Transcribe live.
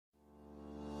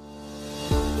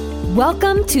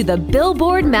Welcome to the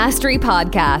Billboard Mastery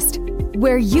Podcast,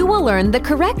 where you will learn the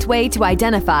correct way to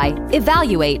identify,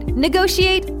 evaluate,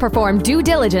 negotiate, perform due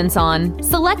diligence on,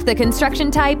 select the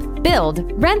construction type, build,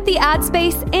 rent the ad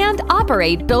space, and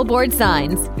operate billboard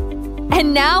signs.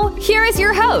 And now, here is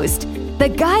your host, the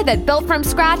guy that built from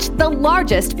scratch the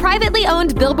largest privately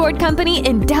owned billboard company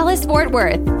in Dallas-Fort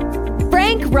Worth,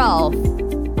 Frank Rolfe.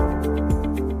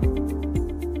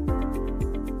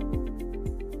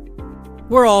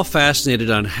 We're all fascinated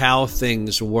on how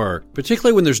things work,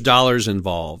 particularly when there's dollars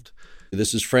involved.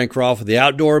 This is Frank Rolfe of the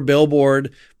Outdoor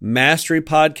Billboard Mastery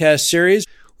Podcast Series.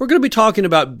 We're going to be talking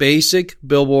about basic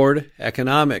billboard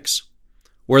economics,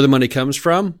 where the money comes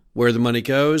from, where the money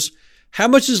goes, how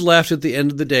much is left at the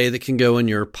end of the day that can go in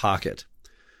your pocket.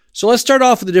 So let's start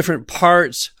off with the different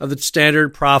parts of the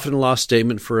standard profit and loss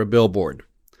statement for a billboard.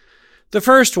 The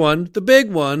first one, the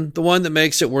big one, the one that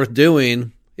makes it worth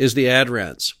doing, is the ad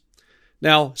rents.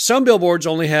 Now, some billboards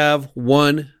only have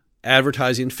one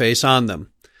advertising face on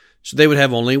them, so they would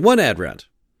have only one ad rent.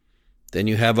 Then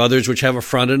you have others which have a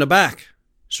front and a back,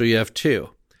 so you have two.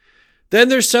 Then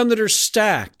there's some that are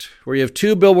stacked, where you have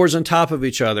two billboards on top of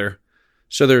each other,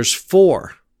 so there's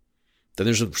four. Then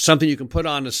there's something you can put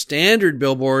on a standard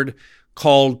billboard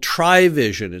called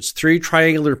tri-vision. It's three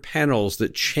triangular panels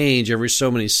that change every so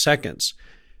many seconds.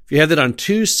 If you have that on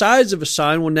two sides of a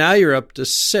sign, well, now you're up to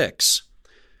six.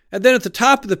 And then at the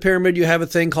top of the pyramid, you have a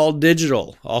thing called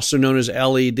digital, also known as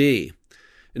LED.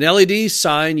 An LED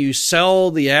sign, you sell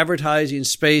the advertising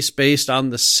space based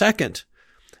on the second.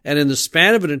 And in the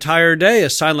span of an entire day, a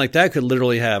sign like that could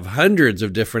literally have hundreds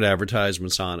of different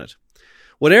advertisements on it.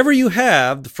 Whatever you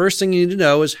have, the first thing you need to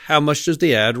know is how much does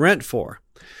the ad rent for?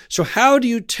 So how do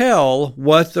you tell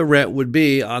what the rent would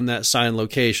be on that sign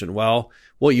location? Well,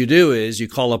 what you do is you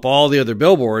call up all the other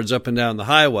billboards up and down the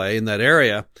highway in that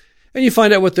area, and you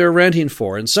find out what they're renting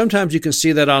for. And sometimes you can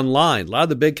see that online. A lot of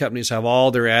the big companies have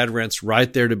all their ad rents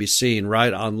right there to be seen,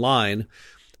 right online.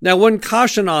 Now, one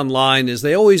caution online is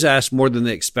they always ask more than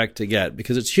they expect to get,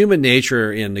 because it's human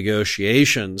nature in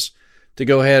negotiations to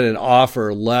go ahead and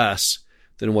offer less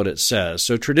than what it says.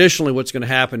 So traditionally what's going to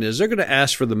happen is they're going to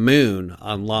ask for the moon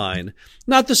online.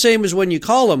 Not the same as when you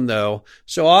call them, though.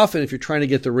 So often if you're trying to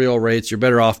get the real rates, you're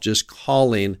better off just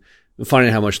calling and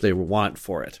finding how much they want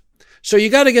for it. So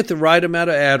you got to get the right amount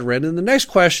of ad rent. And the next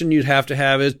question you'd have to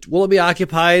have is, will it be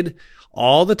occupied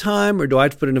all the time, or do I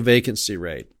have to put in a vacancy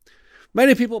rate?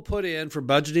 Many people put in, for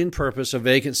budgeting purpose, a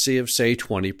vacancy of, say,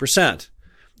 20%.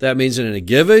 That means in a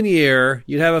given year,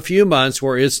 you'd have a few months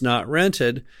where it's not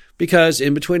rented, because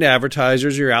in between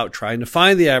advertisers, you're out trying to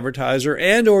find the advertiser,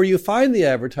 and or you find the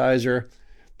advertiser,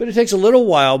 but it takes a little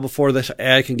while before the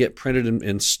ad can get printed and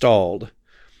installed.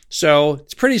 So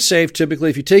it's pretty safe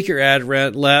typically if you take your ad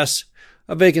rent less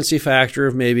a vacancy factor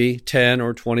of maybe 10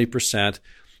 or 20%.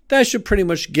 That should pretty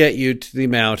much get you to the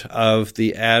amount of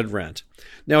the ad rent.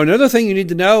 Now, another thing you need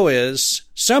to know is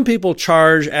some people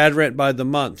charge ad rent by the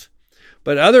month,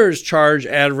 but others charge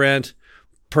ad rent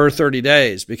per 30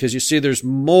 days, because you see there's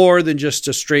more than just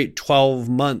a straight 12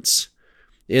 months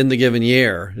in the given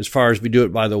year as far as we do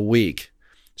it by the week.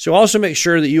 So also make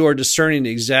sure that you are discerning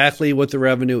exactly what the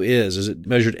revenue is. Is it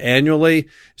measured annually?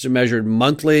 Is it measured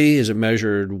monthly? Is it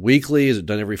measured weekly? Is it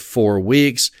done every 4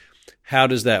 weeks? How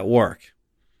does that work?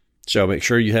 So make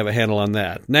sure you have a handle on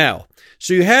that. Now,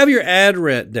 so you have your ad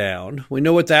rent down. We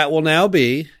know what that will now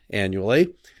be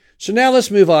annually. So now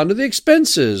let's move on to the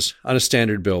expenses on a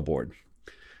standard billboard.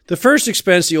 The first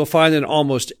expense you'll find in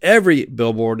almost every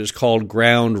billboard is called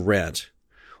ground rent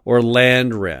or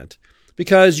land rent,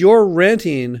 because you're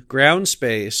renting ground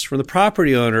space from the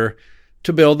property owner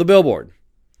to build the billboard.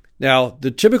 Now, the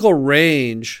typical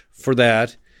range for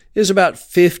that is about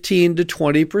 15 to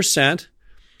 20%,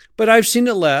 but I've seen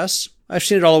it less. I've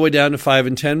seen it all the way down to 5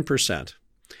 and 10%.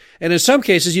 And in some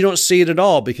cases, you don't see it at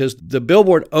all, because the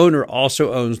billboard owner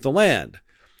also owns the land.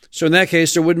 So in that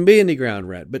case, there wouldn't be any ground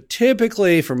rent. But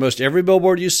typically, for most every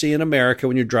billboard you see in America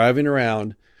when you're driving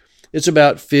around, it's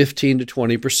about 15 to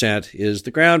 20% is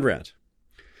the ground rent.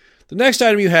 The next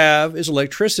item you have is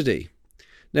electricity.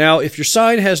 Now, if your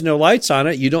sign has no lights on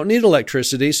it, you don't need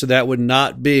electricity, so that would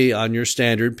not be on your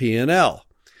standard P&L.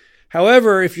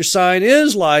 However, if your sign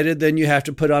is lighted, then you have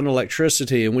to put on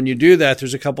electricity. And when you do that,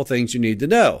 there's a couple things you need to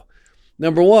know.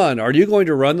 Number one, are you going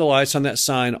to run the lights on that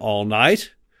sign all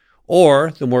night?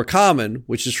 Or the more common,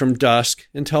 which is from dusk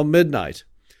until midnight.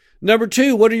 Number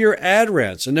two, what are your ad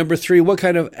rents? And number three, what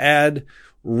kind of ad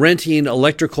renting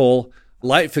electrical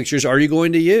light fixtures are you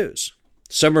going to use?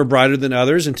 Some are brighter than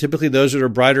others, and typically those that are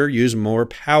brighter use more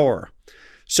power.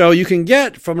 So you can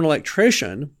get from an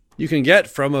electrician, you can get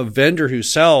from a vendor who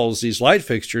sells these light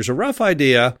fixtures a rough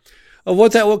idea of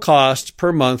what that will cost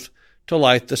per month to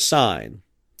light the sign.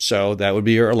 So that would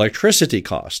be your electricity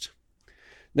cost.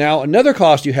 Now, another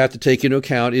cost you have to take into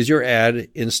account is your ad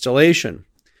installation.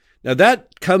 Now,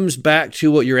 that comes back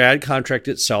to what your ad contract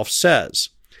itself says.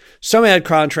 Some ad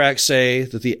contracts say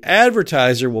that the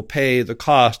advertiser will pay the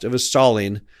cost of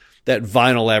installing that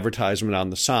vinyl advertisement on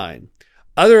the sign.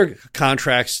 Other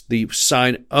contracts, the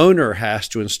sign owner has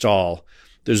to install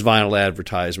those vinyl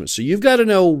advertisements. So you've got to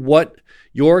know what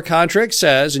your contract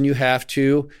says, and you have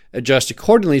to adjust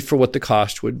accordingly for what the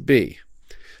cost would be.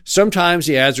 Sometimes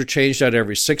the ads are changed out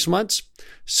every 6 months.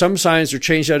 Some signs are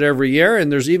changed out every year,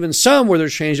 and there's even some where they're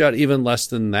changed out even less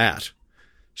than that.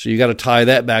 So you got to tie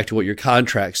that back to what your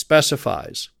contract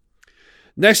specifies.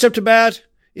 Next up to bat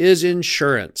is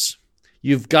insurance.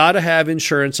 You've got to have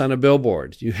insurance on a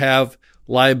billboard. You have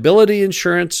liability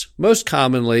insurance most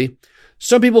commonly.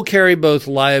 Some people carry both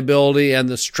liability and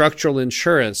the structural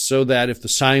insurance so that if the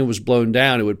sign was blown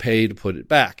down, it would pay to put it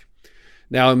back.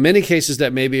 Now, in many cases,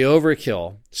 that may be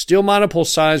overkill. Steel monopole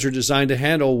signs are designed to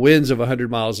handle winds of 100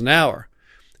 miles an hour,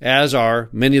 as are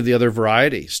many of the other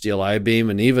varieties, steel I-beam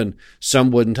and even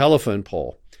some wooden telephone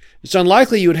pole. It's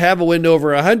unlikely you would have a wind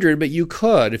over 100, but you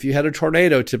could if you had a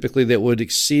tornado typically that would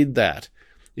exceed that.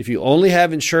 If you only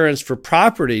have insurance for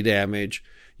property damage,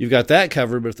 you've got that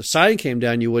covered, but if the sign came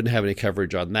down, you wouldn't have any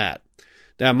coverage on that.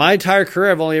 Now, my entire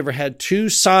career, I've only ever had 2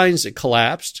 signs that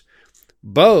collapsed.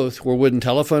 Both were wooden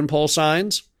telephone pole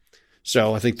signs,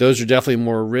 so I think those are definitely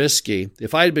more risky.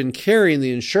 If I had been carrying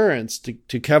the insurance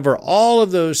to cover all of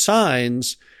those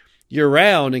signs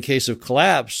year-round in case of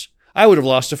collapse, I would have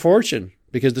lost a fortune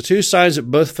because the 2 signs that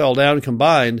both fell down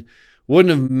combined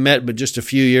wouldn't have met but just a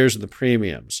few years of the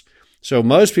premiums. So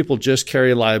most people just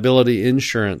carry liability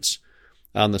insurance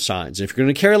on the signs. And if you're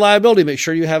going to carry liability, make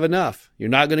sure you have enough. You're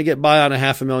not going to get by on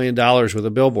 $500,000 with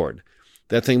a billboard.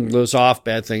 That thing blows off,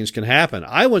 bad things can happen.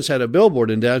 I once had a billboard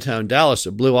in downtown Dallas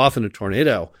that blew off in a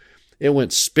tornado. It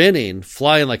went spinning,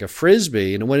 flying like a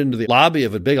frisbee, and it went into the lobby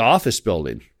of a big office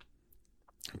building.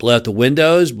 Blew out the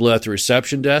windows, blew out the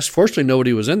reception desk. Fortunately,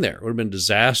 nobody was in there. It would have been a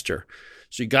disaster.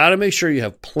 So you got to make sure you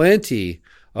have plenty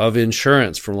of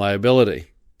insurance from liability.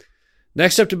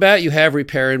 Next up to bat, you have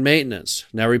repair and maintenance.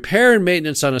 Now, repair and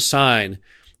maintenance on a sign,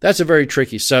 that's a very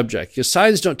tricky subject because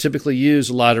signs don't typically use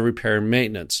a lot of repair and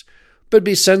maintenance. But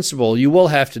be sensible, you will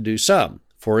have to do some.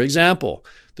 For example,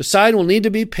 the sign will need to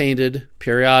be painted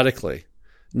periodically.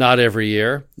 Not every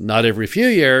year, not every few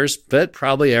years, but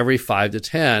probably every 5 to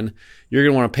 10. You're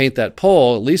going to want to paint that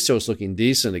pole, at least so it's looking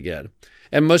decent again.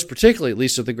 And most particularly, at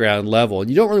least at the ground level. And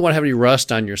you don't really want to have any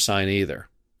rust on your sign either.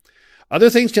 Other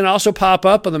things can also pop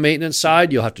up on the maintenance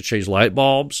side. You'll have to change light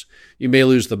bulbs. You may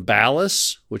lose the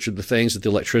ballasts, which are the things that the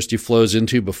electricity flows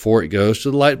into before it goes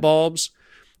to the light bulbs.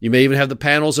 You may even have the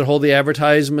panels that hold the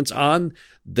advertisements on.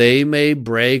 They may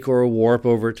break or warp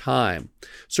over time.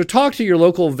 So talk to your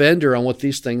local vendor on what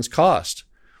these things cost.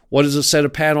 What does a set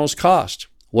of panels cost?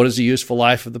 What is the useful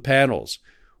life of the panels?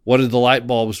 What are the light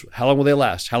bulbs? How long will they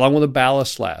last? How long will the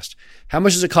ballast last? How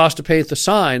much does it cost to paint the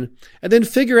sign? And then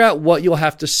figure out what you'll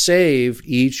have to save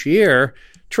each year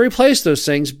to replace those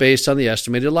things based on the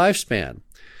estimated lifespan.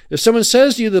 If someone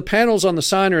says to you the panels on the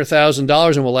sign are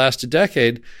 $1,000 and will last a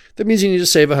decade, that means you need to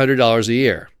save $100 a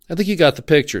year. I think you got the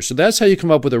picture. So that's how you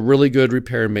come up with a really good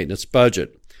repair and maintenance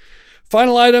budget.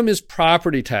 Final item is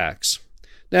property tax.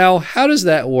 Now, how does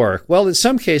that work? Well, in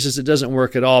some cases, it doesn't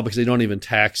work at all because they don't even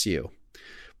tax you.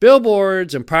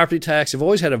 Billboards and property tax have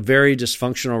always had a very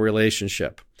dysfunctional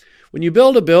relationship. When you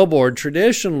build a billboard,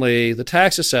 traditionally, the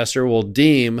tax assessor will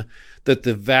deem that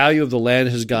the value of the land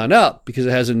has gone up because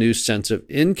it has a new sense of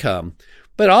income.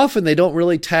 But often they don't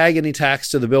really tag any tax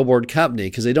to the billboard company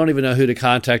because they don't even know who to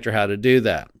contact or how to do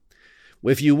that.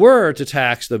 If you were to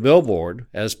tax the billboard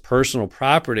as personal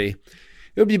property,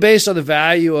 it would be based on the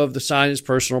value of the sign as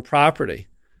personal property.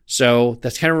 So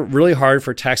that's kind of really hard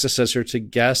for a tax assessor to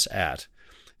guess at.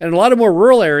 And in a lot of more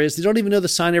rural areas, they don't even know the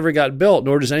sign ever got built,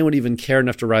 nor does anyone even care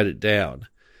enough to write it down.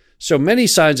 So many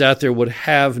signs out there would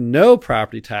have no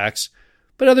property tax,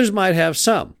 but others might have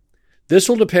some. This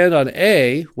will depend on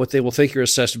A, what they will think your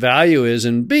assessed value is,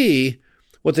 and B,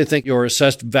 what they think your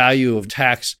assessed value of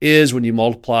tax is when you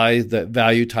multiply the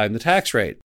value times the tax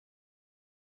rate.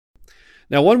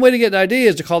 Now, one way to get an idea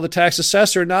is to call the tax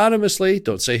assessor anonymously.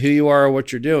 Don't say who you are or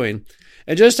what you're doing.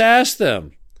 And just ask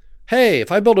them, hey,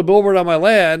 if I build a billboard on my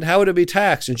land, how would it be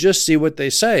taxed? And just see what they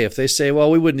say. If they say,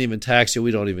 well, we wouldn't even tax you,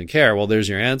 we don't even care, well, there's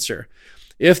your answer.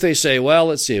 If they say, well,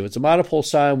 let's see, if it's a monopole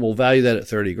sign, we'll value that at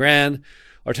 $30,000.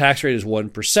 Our tax rate is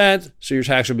 1%, so your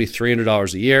tax would be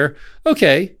 $300 a year.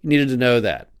 Okay, you needed to know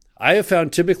that. I have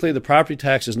found typically the property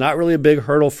tax is not really a big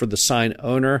hurdle for the sign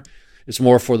owner. It's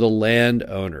more for the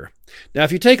landowner. Now,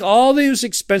 if you take all these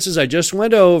expenses I just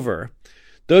went over,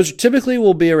 those typically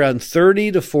will be around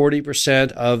 30 to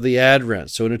 40% of the ad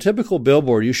rent. So in a typical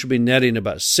billboard, you should be netting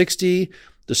about 60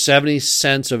 to 70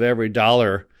 cents of every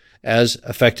dollar as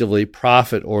effectively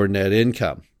profit or net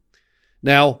income.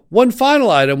 Now, one final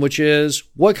item, which is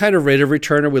what kind of rate of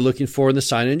return are we looking for in the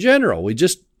sign in general? We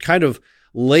just kind of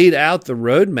laid out the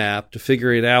roadmap to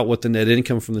figuring out what the net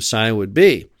income from the sign would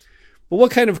be. But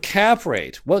what kind of cap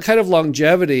rate, what kind of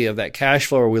longevity of that cash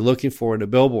flow are we looking for in a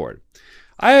billboard?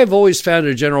 I have always found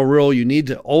a general rule you need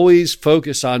to always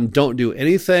focus on don't do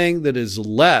anything that is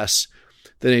less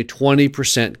than a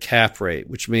 20% cap rate,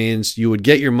 which means you would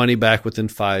get your money back within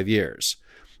 5 years.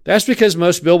 That's because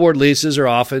most billboard leases are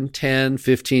often 10,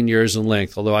 15 years in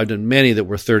length, although I've done many that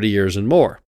were 30 years and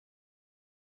more.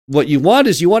 What you want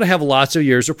is you want to have lots of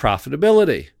years of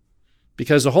profitability,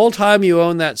 because the whole time you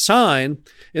own that sign,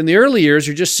 in the early years,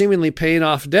 you're just seemingly paying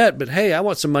off debt, but hey, I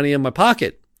want some money in my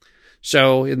pocket.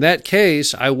 So in that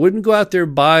case, I wouldn't go out there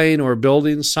buying or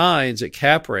building signs at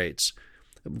cap rates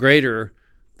greater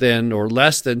than or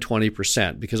less than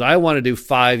 20%, because I want to do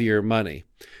 5-year money.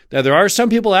 Now, there are some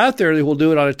people out there that will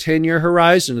do it on a 10-year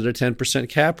horizon at a 10%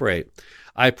 cap rate.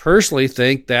 I personally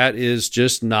think that is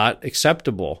just not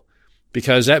acceptable,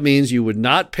 because that means you would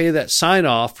not pay that sign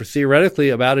off for theoretically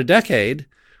about a decade.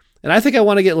 And I think I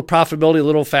want to get profitability a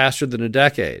little faster than a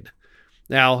decade.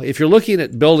 Now, if you're looking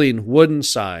at building wooden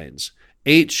signs,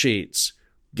 8 sheets,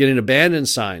 getting abandoned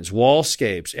signs,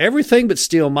 wallscapes, everything but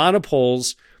steel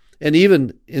monopoles, and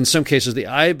even in some cases the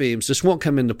I-beams, this won't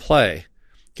come into play,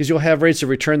 because you'll have rates of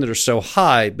return that are so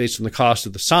high based on the cost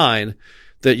of the sign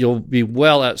that you'll be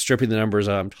well outstripping the numbers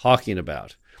I'm talking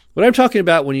about. What I'm talking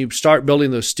about when you start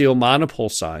building those steel monopole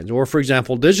signs, or for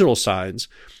example, digital signs,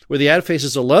 where the ad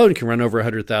faces alone can run over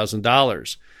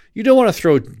 $100,000. You don't want to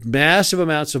throw massive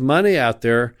amounts of money out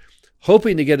there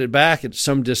hoping to get it back at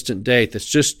some distant date that's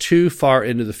just too far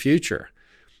into the future.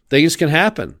 Things can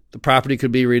happen. The property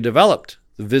could be redeveloped.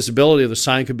 The visibility of the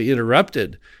sign could be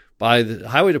interrupted by the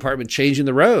highway department changing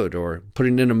the road or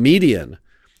putting in a median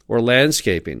or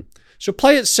landscaping. So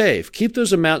play it safe. Keep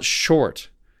those amounts short.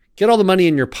 Get all the money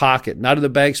in your pocket, not in the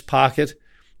bank's pocket,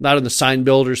 not in the sign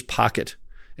builder's pocket,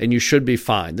 and you should be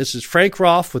fine. This is Frank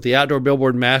Rolfe with the Outdoor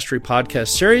Billboard Mastery Podcast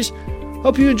Series.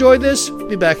 Hope you enjoyed this.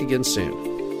 Be back again soon.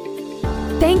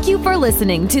 Thank you for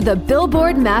listening to the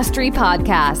Billboard Mastery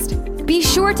Podcast. Be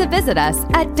sure to visit us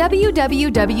at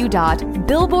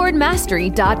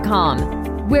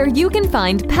www.billboardmastery.com, where you can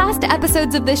find past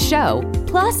episodes of this show,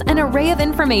 plus an array of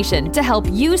information to help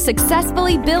you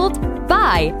successfully build,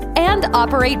 buy, and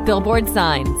operate billboard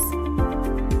signs.